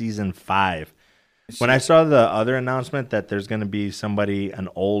Kai Season 5. When I saw the other announcement that there's going to be somebody, an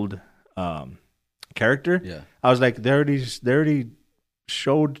old character, I was like, they already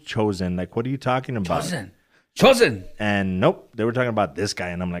showed Chosen. Like, what are you talking about? Chosen. And nope, they were talking about this guy.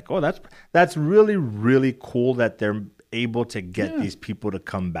 And I'm like, oh, that's really, really cool that they're able to get these people to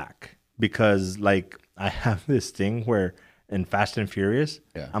come back. Because, like, I have this thing where in Fast and Furious,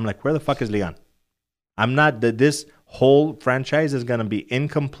 I'm like, where the fuck is Leon? I'm not, this whole franchise is going to be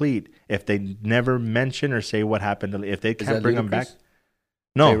incomplete if they never mention or say what happened. If they can't bring him back.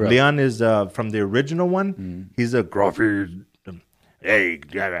 No, Leon is from the original one. He's a gruffy,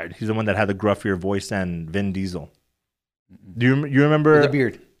 he's the one that had the gruffier voice and Vin Diesel. Do you remember? With the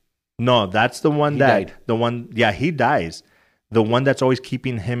beard. No, that's the one died. He dies. The one that's always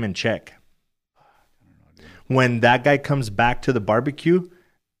keeping him in check. When that guy comes back to the barbecue,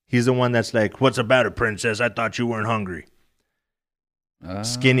 he's the one that's like, "What's the matter, princess? I thought you weren't hungry."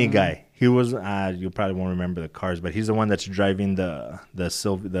 Skinny guy. He was. You probably won't remember the cars, but he's the one that's driving the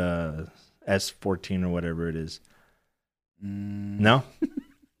S14 or whatever it is. No?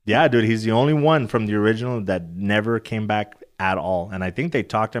 Yeah, dude, he's the only one from the original that never came back at all. And I think they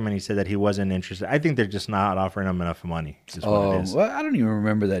talked to him and he said that he wasn't interested. I think they're just not offering him enough money. What it is. Well, I don't even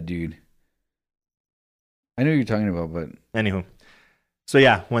remember that dude. I know what you're talking about, but... Anywho. So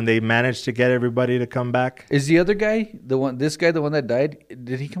yeah, when they managed to get everybody to come back... Is the other guy, the one that died,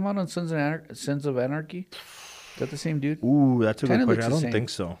 did he come out on Sons of Anarchy? Is that the same dude? Ooh, that's a good question. I don't think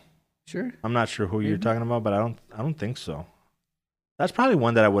so. Sure. I'm not sure who you're talking about, but I don't think so. That's probably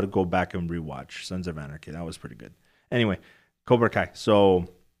one that I would go back and rewatch. Sons of Anarchy. That was pretty good. Anyway, Cobra Kai. So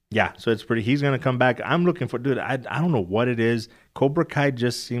yeah, so it's pretty. He's gonna come back. I'm looking for, dude. I don't know what it is. Cobra Kai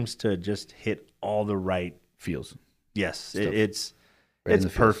just seems to just hit all the right feels. Yes, it's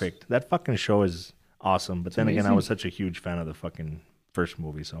perfect. That fucking show is awesome. But then again, I was such a huge fan of the fucking first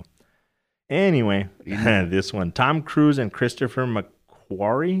movie. So anyway, this one, Tom Cruise and Christopher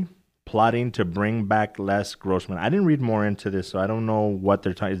McQuarrie plotting to bring back Les Grossman. I didn't read more into this, so I don't know what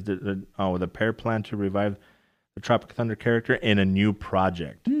they're talking. The pair plan to revive the Tropic Thunder character in a new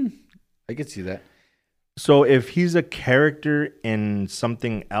project. I could see that. So if he's a character in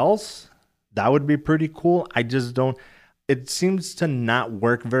something else, that would be pretty cool. I just don't. It seems to not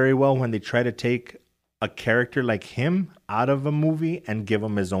work very well when they try to take a character like him out of a movie and give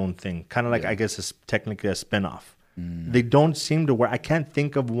him his own thing. Kind of like, I guess, it's technically a spinoff. They don't seem to work. I can't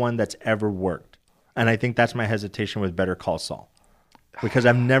think of one that's ever worked. And I think that's my hesitation with Better Call Saul. Because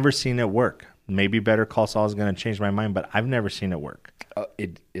I've never seen it work. Maybe Better Call Saul is going to change my mind, but I've never seen it work.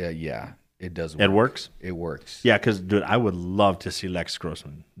 Yeah. It does work. It works? It works. Yeah, because, dude, I would love to see Lex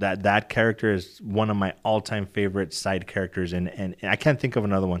Grossman. That character is one of my all-time favorite side characters, and I can't think of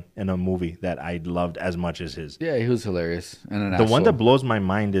another one in a movie that I loved as much as his. Yeah, he was hilarious. And the one that blows my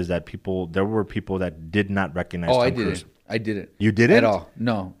mind is that there were people that did not recognize Tom Cruise. I didn't. You didn't? At all.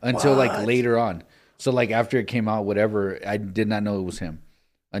 No. Until like later on. So like after it came out, whatever, I did not know it was him.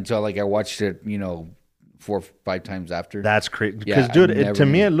 Until like I watched it, 4 or 5 times after. That's crazy. Because, dude, to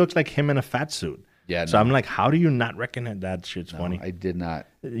me, it looks like him in a fat suit. Yeah. So I'm like, how do you not recognize that? Shit's funny. I did not.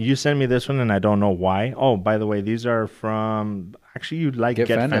 You sent me this one, and I don't know why. Oh, by the way, these are from... Actually, you like Get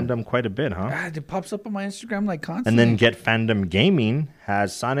Fandom quite a bit, huh? It pops up on my Instagram like constantly. And then Get Fandom Gaming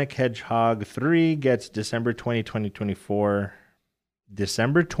has Sonic Hedgehog 3 gets December 20, 2024.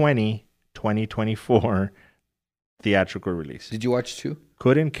 December 20, 2024 theatrical release. Did you watch 2?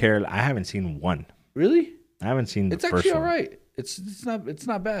 Couldn't care. I haven't seen 1. Really? I haven't seen the first one. It's actually all right. It's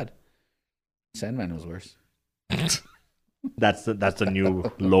not bad. Sandman was worse. That's the new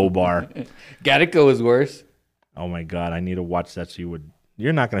low bar. Gattaca was worse. Oh my god, I need to watch that. So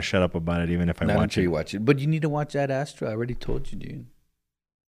you're not gonna shut up about it, even if I not watch until it. You watch it, but you need to watch Ad Astra. I already told you, dude.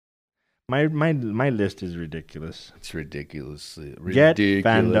 My list is ridiculous. It's ridiculously Get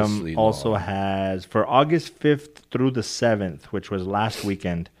Fandom also has for August 5th through the 7th, which was last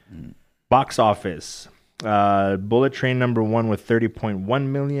weekend. Box office. Bullet Train #1 with 30.1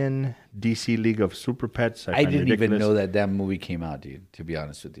 million. DC League of Super Pets. I didn't even know that movie came out, dude. To be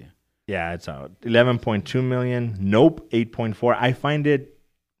honest with you. Yeah, it's out. 11.2 million. Nope, 8.4. I find it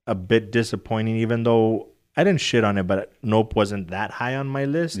a bit disappointing, even though I didn't shit on it, but Nope wasn't that high on my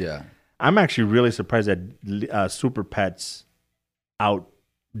list. Yeah. I'm actually really surprised that Super Pets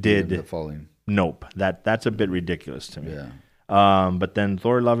outdid the following. Nope. That's a bit ridiculous to me. Yeah. But then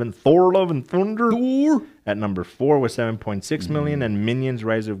Thor Love and Thunder at number 4 with 7.6 million, and Minions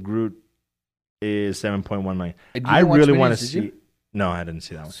Rise of Groot is 7.1 million. I really want to see. No, I didn't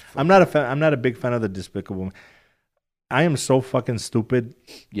see that one. I'm not a fan. I'm not a big fan of the Despicable. I am so fucking stupid.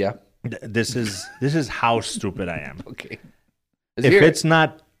 Yeah. This is how stupid I am. Okay. If it's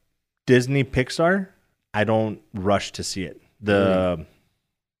not Disney Pixar, I don't rush to see it. The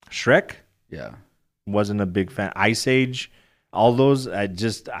Shrek, wasn't a big fan. Ice Age, all those, I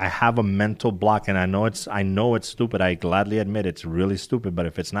have a mental block, and I know it's stupid. I gladly admit it's really stupid. But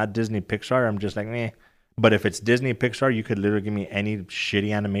if it's not Disney Pixar, I'm just like, meh. But if it's Disney Pixar, you could literally give me any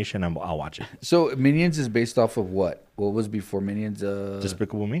shitty animation, and I'll watch it. So Minions is based off of what? What was before Minions?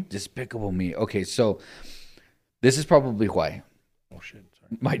 Despicable Me. Despicable Me. Okay, so this is probably why. Oh shit!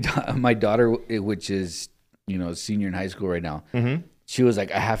 Sorry. My daughter, which is senior in high school right now, she was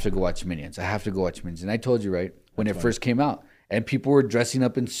like, I have to go watch Minions. I have to go watch Minions. And I told you, right, when it first came out, and people were dressing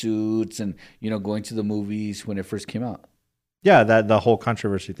up in suits and going to the movies when it first came out. Yeah, the whole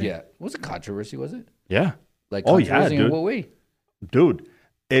controversy thing. Yeah, it was a controversy, was it? Yeah. Like, controversy in what way? Dude,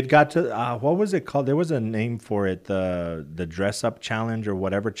 it got to what was it called? There was a name for it, the dress up challenge or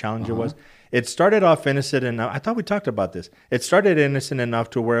whatever challenge it was. It started off innocent enough. I thought we talked about this. It started innocent enough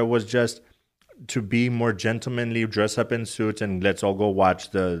to where it was just to be more gentlemanly, dress up in suits, and let's all go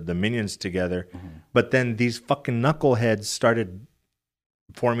watch the Minions together. But then these fucking knuckleheads started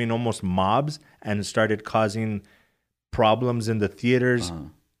forming almost mobs and started causing problems in the theaters,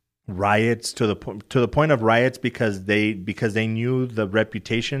 riots to the point of riots because they knew the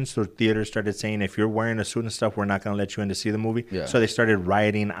reputation. So theaters started saying, if you're wearing a suit and stuff, we're not going to let you in to see the movie. Yeah. So they started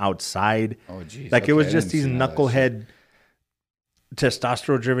rioting outside. Oh, geez. Like, it was just these knucklehead,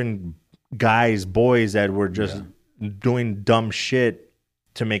 testosterone-driven guys, boys that were just doing dumb shit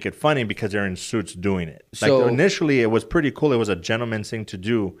to make it funny because they're in suits doing it. So, like, initially, it was pretty cool. It was a gentleman's thing to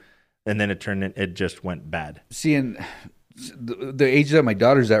do. And then it just went bad. See, and the age that my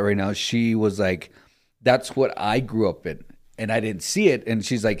daughter's at right now, she was like, that's what I grew up in. And I didn't see it. And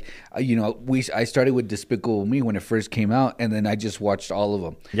she's like, I started with Despicable Me when it first came out. And then I just watched all of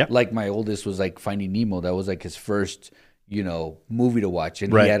them. Yep. Like my oldest was like Finding Nemo. That was like his first, movie to watch.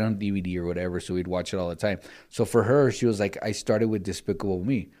 And he had it on DVD or whatever. So we'd watch it all the time. So for her, she was like, I started with Despicable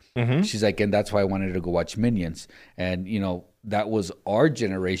Me. She's like, and that's why I wanted to go watch Minions. And, that was our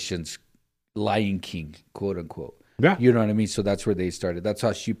generation's Lion King, quote unquote. Yeah. You know what I mean? So that's where they started. That's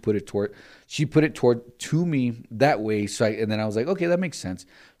how she put it toward to me that way. So and then I was like, okay, that makes sense.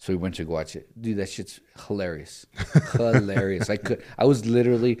 So we went to go watch it. Dude, that shit's hilarious. Hilarious. I was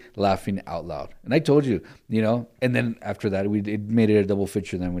literally laughing out loud. And I told you, and then after that, it made it a double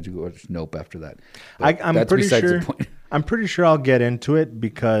feature. Then went to go watch Nope after that. I'm pretty sure I'll get into it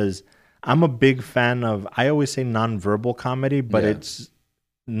because I'm a big fan of, I always say nonverbal comedy, but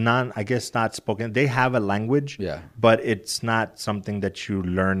I guess not spoken. They have a language, Yeah. but it's not something that you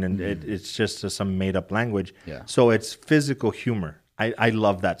learn, and it's just some made up language. Yeah. So it's physical humor. I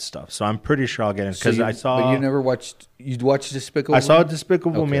love that stuff. So I'm pretty sure I'll get in because I saw. But you never watched. You'd watch Despicable. I saw Me?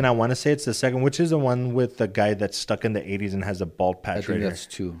 Despicable Me, and I want to say it's the second, which is the one with the guy that's stuck in the 80s and has a bald patch I think right here. that's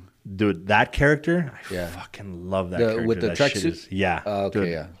 2. Dude, that character, Yeah. I fucking love that character. With the That shit tracksuit? is- Yeah. Okay, Dude,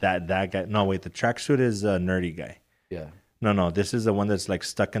 yeah. That guy. No, wait, the tracksuit is a nerdy guy. Yeah. No, this is the one that's like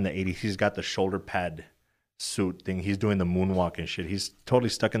stuck in the 80s. He's got the shoulder pad suit thing. He's doing the moonwalk and shit. He's totally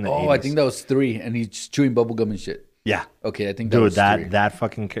stuck in the 80s. Oh, I think that was 3, and he's chewing bubble gum and shit. Yeah. Okay, I think that Dude, was 3. that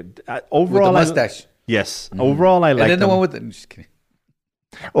fucking With overall the mustache. yes. Overall I like And then the them. one with the. I'm just kidding.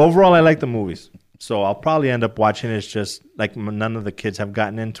 Overall I like the movies. So I'll probably end up watching it. It's just like none of the kids have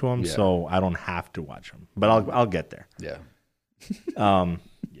gotten into them, Yeah. so I don't have to watch them. But I'll get there. Yeah. Yeah.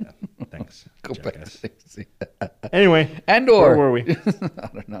 Thanks. Go back jackass. to 60. Anyway, Andor. where were we? I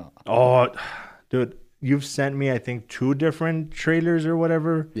don't know. Oh, dude, you've sent me I think 2 different trailers or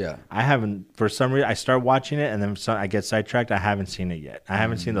whatever. Yeah. I haven't, for some reason I start watching it and then I get sidetracked. I haven't seen it yet. I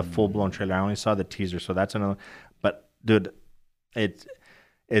haven't seen the full blown trailer. I only saw the teaser, so that's another. But dude, it's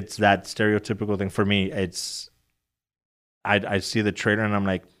that stereotypical thing for me. It's I see the trailer and I'm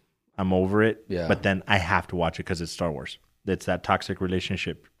like, I'm over it. Yeah. But then I have to watch it because it's Star Wars. It's that toxic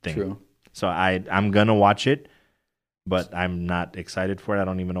relationship thing. True. So I'm gonna watch it, but I'm not excited for it. I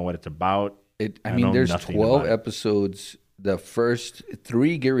don't even know what it's about. I know mean, there's nothing 12 about it. episodes. The first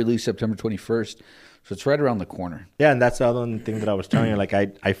 3 get released September 21st, so it's right around the corner. Yeah, and that's the other thing that I was telling you. Like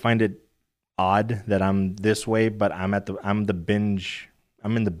I find it odd that I'm this way, but I'm in the binge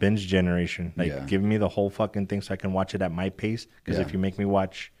generation. Like, Yeah. give me the whole fucking thing so I can watch it at my pace. Because Yeah. if you make me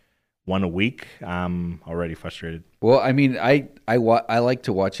watch one a week, I'm already frustrated. Well, I mean, I like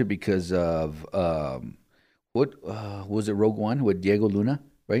to watch it because of what was it, Rogue One with Diego Luna,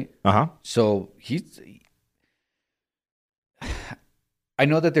 right? So I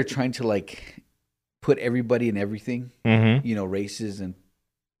know that they're trying to like put everybody in everything, Mm-hmm. Races and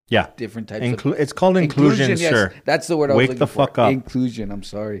Yeah. different types It's called inclusion, yes, sir. that's the word I was Wake looking the for. fuck up. Inclusion. I'm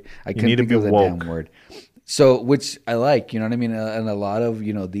sorry, I couldn't need to think be of the woke. damn word. So, which I like, you know what I mean, and a lot of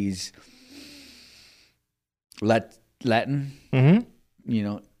these Latin,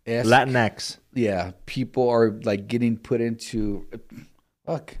 Mm-hmm. esque, Latinx. yeah, people are like getting put into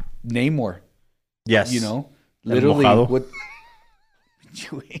Namor, Yes. literally mojado. what.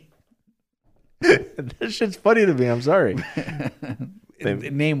 That shit's funny to me. I'm sorry.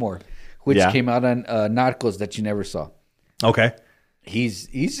 Namor, which Yeah. came out on Narcos that you never saw. Okay. He's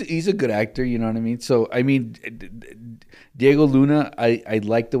a good actor, you know what I mean? So I mean, Diego Luna, I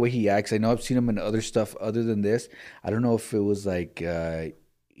like the way he acts. I know I've seen him in other stuff other than this. I don't know if it was like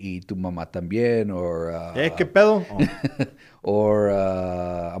Y Tu Mamá También or ¿Qué pedo? Oh. or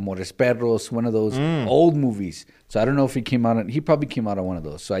Amores Perros, one of those old movies. So I don't know if he probably came out on one of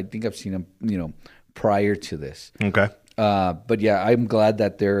those. So I think I've seen him, prior to this. Okay. But yeah, I'm glad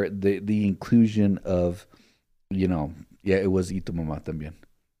that the inclusion of, it was Y Tu Mamá También.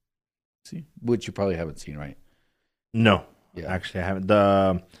 See, which you probably haven't seen, right? No. Yeah. Actually, I haven't.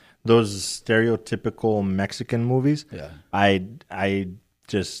 Those stereotypical Mexican movies. Yeah. I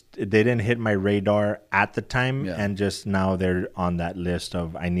just they didn't hit my radar at the time, Yeah. and just now they're on that list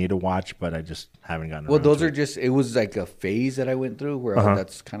of I need to watch, but I just haven't gotten. Well, around those to are it. just, it was like a phase that I went through where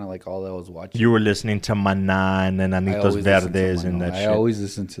that's kind of like all I was watching. You were listening to Maná and I Enanitos always listen to Verdes and Manuel. that I shit. always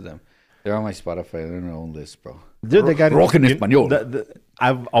listen to them. They're on my Spotify. They're on their own list, bro. Dude, they got Rock en español.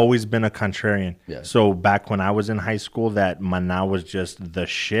 I've always been a contrarian. Yeah. So back when I was in high school, that Maná was just the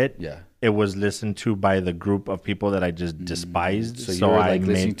shit. Yeah. It was listened to by the group of people that I just despised. So you were I like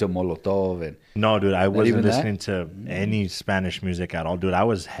listening to Molotov and No, dude, I wasn't even that? listening to any Spanish music at all. Dude, I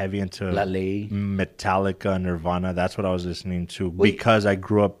was heavy into La Ley. Metallica, Nirvana. That's what I was listening to because I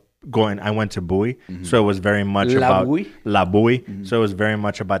grew up I went to Bowie. So it was very much La about Bowie? La Bowie. So it was very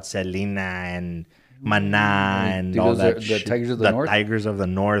much about Selena and Maná and Dude, all those that are the shit. Tigers of the North? Tigers of the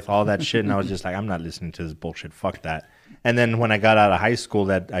North, all that shit. And I was just like, I'm not listening to this bullshit. Fuck that. And then when I got out of high school,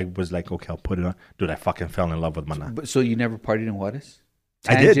 that I was like, okay, I'll put it on. Dude, I fucking fell in love with Maná. But so you never partied in Juarez?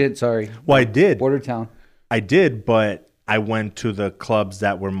 I did. Tangent, sorry. Well, I did. Border town. I did, but I went to the clubs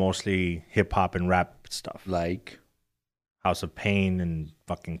that were mostly hip hop and rap stuff. Like, House of Pain and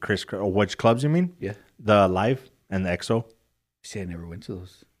fucking Chris. Or which clubs you mean? yeah. The Live and the EXO. See, I never went to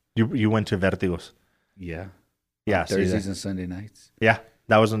those. You went to Vertigos. Yeah. Yeah, see Thursdays that. and Sunday nights. Yeah,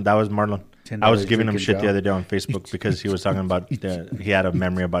 that was Marlon. $10 I was giving him drinking shit job. the other day on Facebook because he was talking about he had a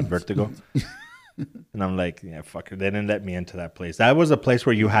memory about Vertigo. And I'm like, yeah, fuck it. They didn't let me into that place. That was a place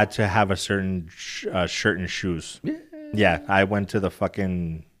where you had to have a certain shirt and shoes. Yeah. Yeah, I went to the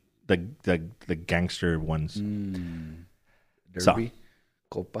fucking the gangster ones. Derby,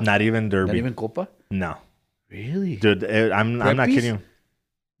 Copa. Not even Derby. Not even Copa. No, Really, dude. I'm not Preppies? kidding you.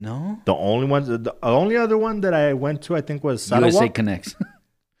 No. The only other one that I went to, I think, was USA Sarawak. Connects.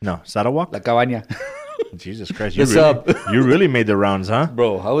 No, Sarawak. La Cabaña. Jesus Christ, What's up? You really made the rounds, huh?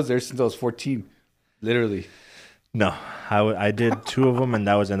 Bro, I was there since I was 14. Literally. No, I did 2 of them, and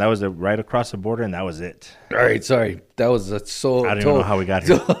that was right across the border, and that was it. All right, sorry. That was so. I don't even know how we got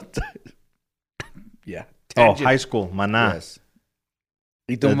here. Yeah. Oh, Tangent. high school, maná. Yes.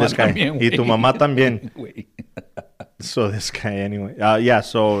 Y tu This mamá guy. también, Y tu güey. mamá también. Güey. So this guy anyway. Yeah,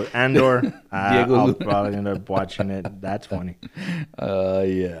 so Andor, Diego I'll Luna. probably end up watching it. That's funny.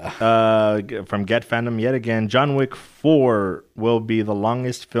 Yeah. From Get Fandom yet again, John Wick 4 will be the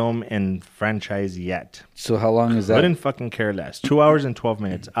longest film in franchise yet. So how long is that? Couldn't fucking care less. 2 hours and 12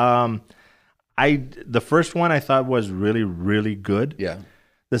 minutes. The first one I thought was really, really good. Yeah.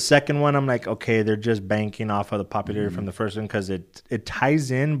 The second one, I'm like, okay, they're just banking off of the popularity from the first one because it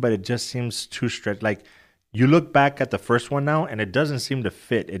ties in, but it just seems too stretched. Like, you look back at the first one now, and it doesn't seem to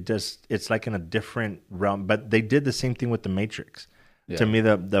fit. It's like in a different realm. But they did the same thing with The Matrix. Yeah. To me,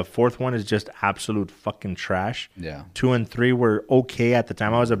 the fourth one is just absolute fucking trash. Yeah. 2 and 3 were okay at the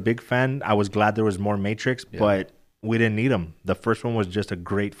time. I was a big fan. I was glad there was more Matrix, but we didn't need them. The first one was just a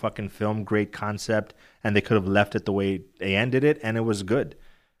great fucking film, great concept, and they could have left it the way they ended it, and it was good.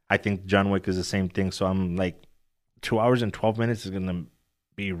 I think John Wick is the same thing. So I'm like, 2 hours and 12 minutes is going to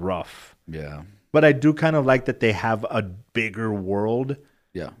be rough. Yeah. But I do kind of like that they have a bigger world.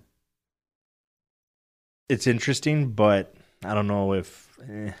 Yeah. It's interesting, but I don't know if...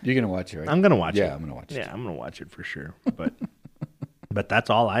 You're going to watch it, right? I'm going to watch it. Yeah, I'm going to watch it. Yeah, I'm going to watch it for sure. But but that's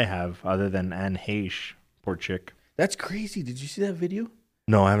all I have other than Anne Heche. Poor chick. That's crazy. Did you see that video?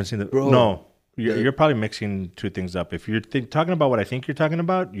 No, I haven't seen the... Bro, no. You're probably mixing 2 things up. If you're talking about what I think you're talking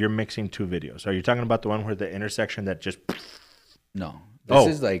about, you're mixing 2 videos. Are you talking about the one where the intersection that just... No. This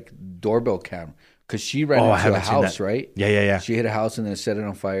is like doorbell cam. Because she ran into a house, right? Yeah. She hit a house and then set it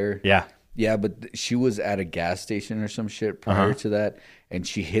on fire. Yeah. Yeah, but she was at a gas station or some shit prior to that, and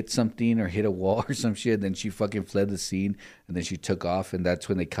she hit something or hit a wall or some shit. Then she fucking fled the scene, and then she took off, and that's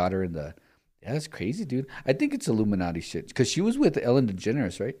when they caught her in the... Yeah, that's crazy, dude. I think it's Illuminati shit. Because she was with Ellen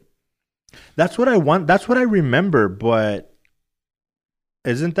DeGeneres, right? That's what I want. That's what I remember, but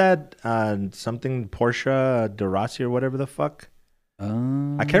isn't that something Portia de Rossi or whatever the fuck?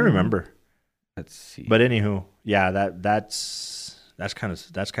 I can't remember. Let's see. But anywho, yeah, that's kind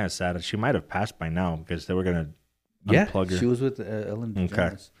of sad. She might have passed by now because they were gonna unplug her. She was with Ellen DeGeneres.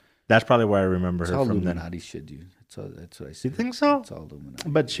 Okay. That's probably where I remember It's her all from. Illuminati shit, dude. That's what I see. You think so? It's all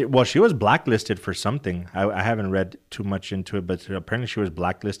Illuminati. But she was blacklisted for something. I haven't read too much into it, but apparently she was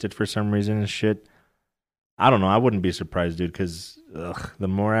blacklisted for some reason and shit. I don't know. I wouldn't be surprised, dude, because the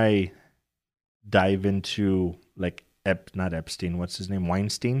more I dive into like not Epstein, what's his name,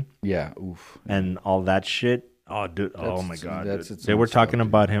 Weinstein, Yeah. Oof. and all that shit. Oh, dude. Oh my god. that's Dude. its They own were stuff, talking dude.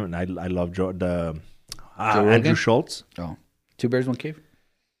 about him, and I love Andrew Rogan? Schultz. Oh. 2 Bears, 1 Cave?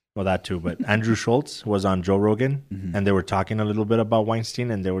 Well, that too, but Andrew Schultz was on Joe Rogan, and they were talking a little bit about Weinstein,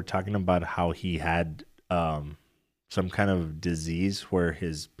 and they were talking about how he had some kind of disease where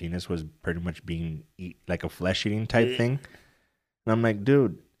his penis was pretty much being like a flesh-eating type thing. And I'm like,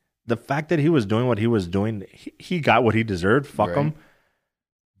 dude, the fact that he was doing what he was doing, he got what he deserved. Fuck him.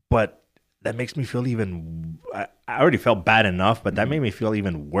 But that makes me feel even... I already felt bad enough, but that made me feel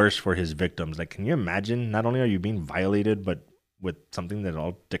even worse for his victims. Like, can you imagine? Not only are you being violated, but with something that's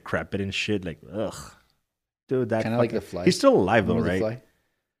all decrepit and shit, like, ugh. Dude, that Kind of like The Fly. He's still alive, though, Remember The right? Fly?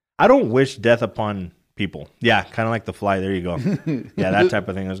 I don't wish death upon people. Yeah, kind of like The Fly. There you go. Yeah, that type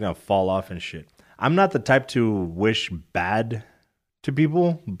of thing is going to fall off and shit. I'm not the type to wish bad to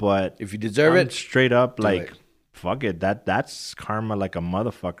people, but If you deserve I'm it, straight up, like, it. fuck it. That's karma like a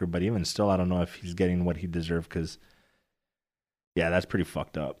motherfucker, but even still, I don't know if he's getting what he deserved because, yeah, that's pretty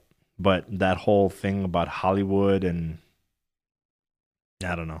fucked up. But that whole thing about Hollywood and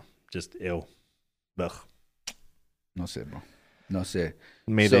I don't know, just ill. Ugh. No sé, bro. No sé.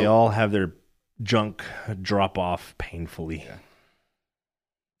 May So- they all have their junk drop off painfully. Yeah.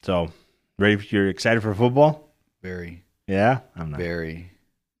 So, you're excited for football? Very, Yeah, I'm not. very.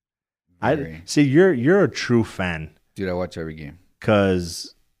 I see you're a true fan Dude, I watch every game.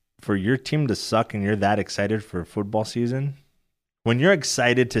 because for your team to suck and you're that excited for football season, when you're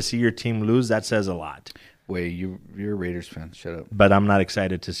excited to see your team lose, that says a lot. Wait, you're a Raiders fan. Shut up. But I'm not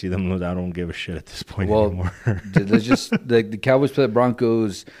excited to see them lose. I don't give a shit at this point anymore. Let's just the Cowboys play the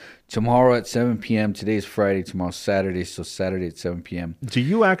Broncos tomorrow at 7 p.m. Today's Friday. Tomorrow's Saturday, so Saturday at 7 p.m. Do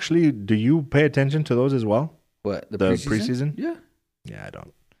you pay attention to those as well? What, the preseason? Yeah. Yeah, I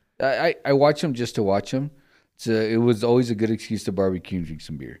don't. I watch them just to watch them. It was always a good excuse to barbecue and drink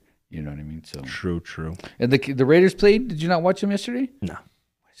some beer. You know what I mean? So True. And the Raiders played. Did you not watch them yesterday? No.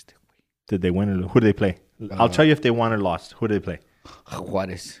 Did they win or who did they play? I'll tell you if they won or lost. Who did they play?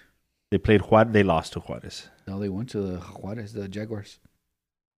 Juarez. They played Juarez. They lost to Juarez. No, they went to the Juarez, the Jaguars.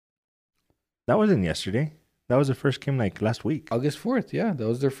 That wasn't yesterday. That was the first game like last week. August 4th. Yeah, that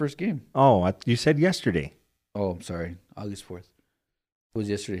was their first game. Oh, you said yesterday. Oh, I'm sorry. August 4th. It was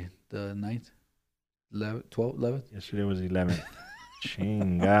yesterday. The 9th? 11th? 12th? 11th? Yesterday was 11th.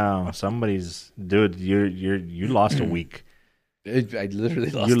 Chingao. Somebody's... Dude, you lost a week. I literally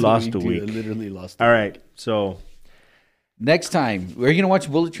lost You lost a week. I literally lost All right, so... Next time, are you going to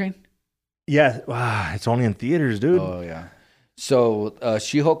watch Bullet Train? Yeah, it's only in theaters, dude. Oh, yeah. So,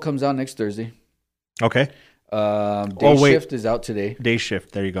 She-Hulk comes out next Thursday. Okay. Day Shift is out today. Day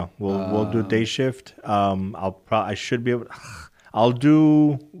Shift. There you go. We'll do Day Shift. I should be able. I'll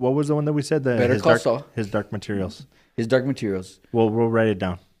do. What was the one that we said? Better Call Saul. His Dark Materials. His Dark Materials. We'll write it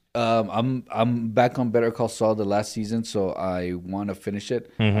down. I'm back on Better Call Saul the last season, so I want to finish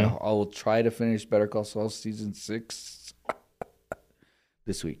it. I will try to finish Better Call Saul season 6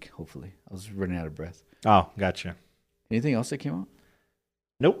 this week. Hopefully, I was running out of breath. Oh, gotcha. Anything else that came out?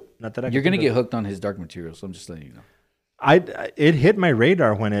 Nope, not that I. You're gonna get hooked on his Dark Materials, so I'm just letting you know. It hit my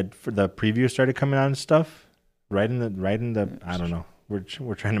radar when the preview started coming out and stuff. Right in the. I don't know.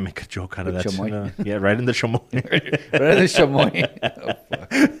 We're trying to make a joke out of that. Yeah, right in the chamoy. Right in the chamoy. Oh,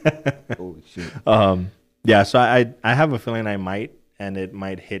 fuck. Holy shit. Yeah. So I have a feeling I might, and it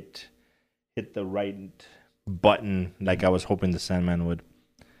might hit the right button like I was hoping the Sandman would.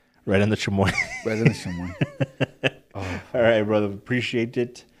 Right in the chamoy. Right in the chamoy. Oh. All right, brother. Appreciate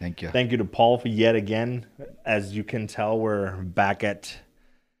it. Thank you. Thank you to Paul for yet again. As you can tell, we're back at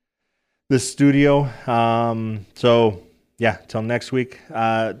the studio. So, yeah, till next week.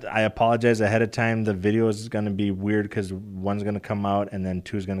 I apologize ahead of time. The video is going to be weird because one's going to come out and then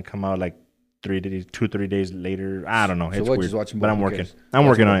two is going to come out like 3 days later. I don't know. It's weird. Just watch them both. But I'm working. I'm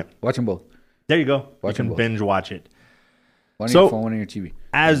working on it. Watch them both. There you go. You can binge watch it. One on your phone, one on your TV.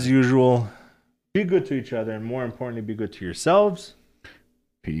 As usual, be good to each other, and more importantly, be good to yourselves.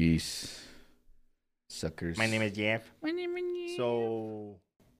 Peace. Suckers. My name is Jeff. My name is Jeff. So,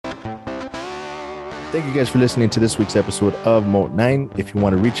 thank you guys for listening to this week's episode of Moat 9. If you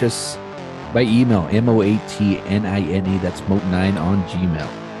want to reach us, by email, MOATNINE, that's Moat9 on Gmail.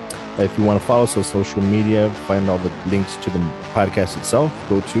 If you want to follow us on social media, find all the links to the podcast itself,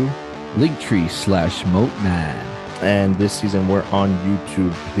 go to Linktree/Moat9. And this season, we're on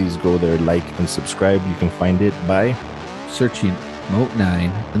YouTube. Please go there, like, and subscribe. You can find it by searching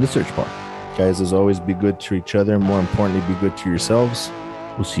Moat9 in the search bar. Guys, as always, be good to each other. More importantly, be good to yourselves.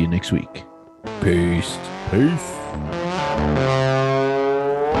 We'll see you next week. Peace. Peace.